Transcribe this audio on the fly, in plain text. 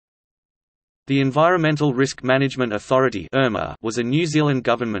The Environmental Risk Management Authority was a New Zealand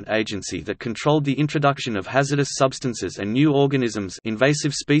government agency that controlled the introduction of hazardous substances and new organisms,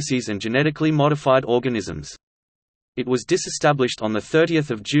 invasive species and genetically modified organisms. It was disestablished on 30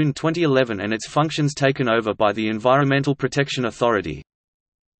 June 2011 and its functions taken over by the Environmental Protection Authority.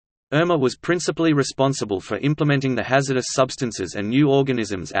 IRMA was principally responsible for implementing the Hazardous Substances and New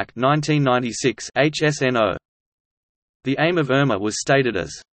Organisms Act 1996 (HSNO). The aim of IRMA was stated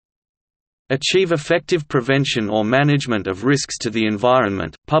as achieve effective prevention or management of risks to the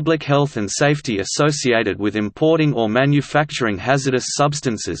environment, public health and safety associated with importing or manufacturing hazardous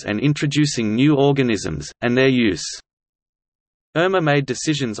substances and introducing new organisms, and their use. IRMA made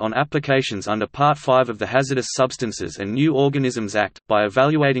decisions on applications under Part 5 of the Hazardous Substances and New Organisms Act, by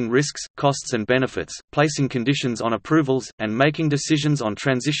evaluating risks, costs and benefits, placing conditions on approvals, and making decisions on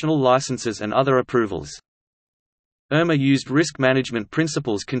transitional licenses and other approvals. IRMA used risk management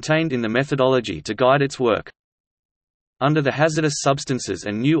principles contained in the methodology to guide its work. Under the Hazardous Substances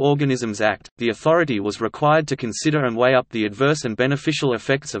and New Organisms Act, the authority was required to consider and weigh up the adverse and beneficial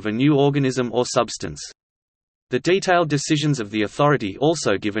effects of a new organism or substance. The detailed decisions of the authority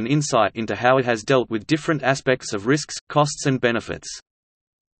also give an insight into how it has dealt with different aspects of risks, costs and benefits.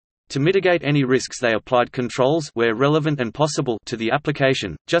 To mitigate any risks, they applied controls where relevant and possible to the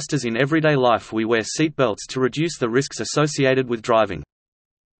application, just as in everyday life we wear seatbelts to reduce the risks associated with driving.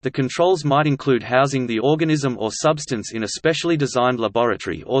 The controls might include housing the organism or substance in a specially designed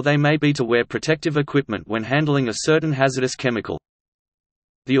laboratory, or they may be to wear protective equipment when handling a certain hazardous chemical.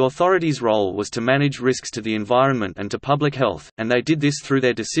 The authority's role was to manage risks to the environment and to public health, and they did this through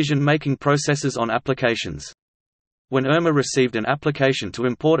their decision-making processes on applications. When IRMA received an application to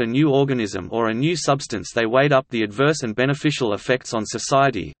import a new organism or a new substance, they weighed up the adverse and beneficial effects on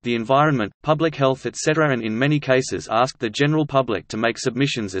society, the environment, public health etc., and in many cases asked the general public to make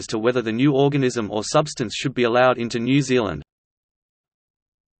submissions as to whether the new organism or substance should be allowed into New Zealand.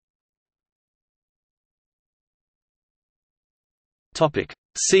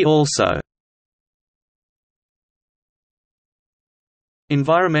 See also: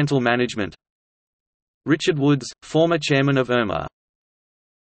 Environmental management. Richard Woods, former chairman of IRMA.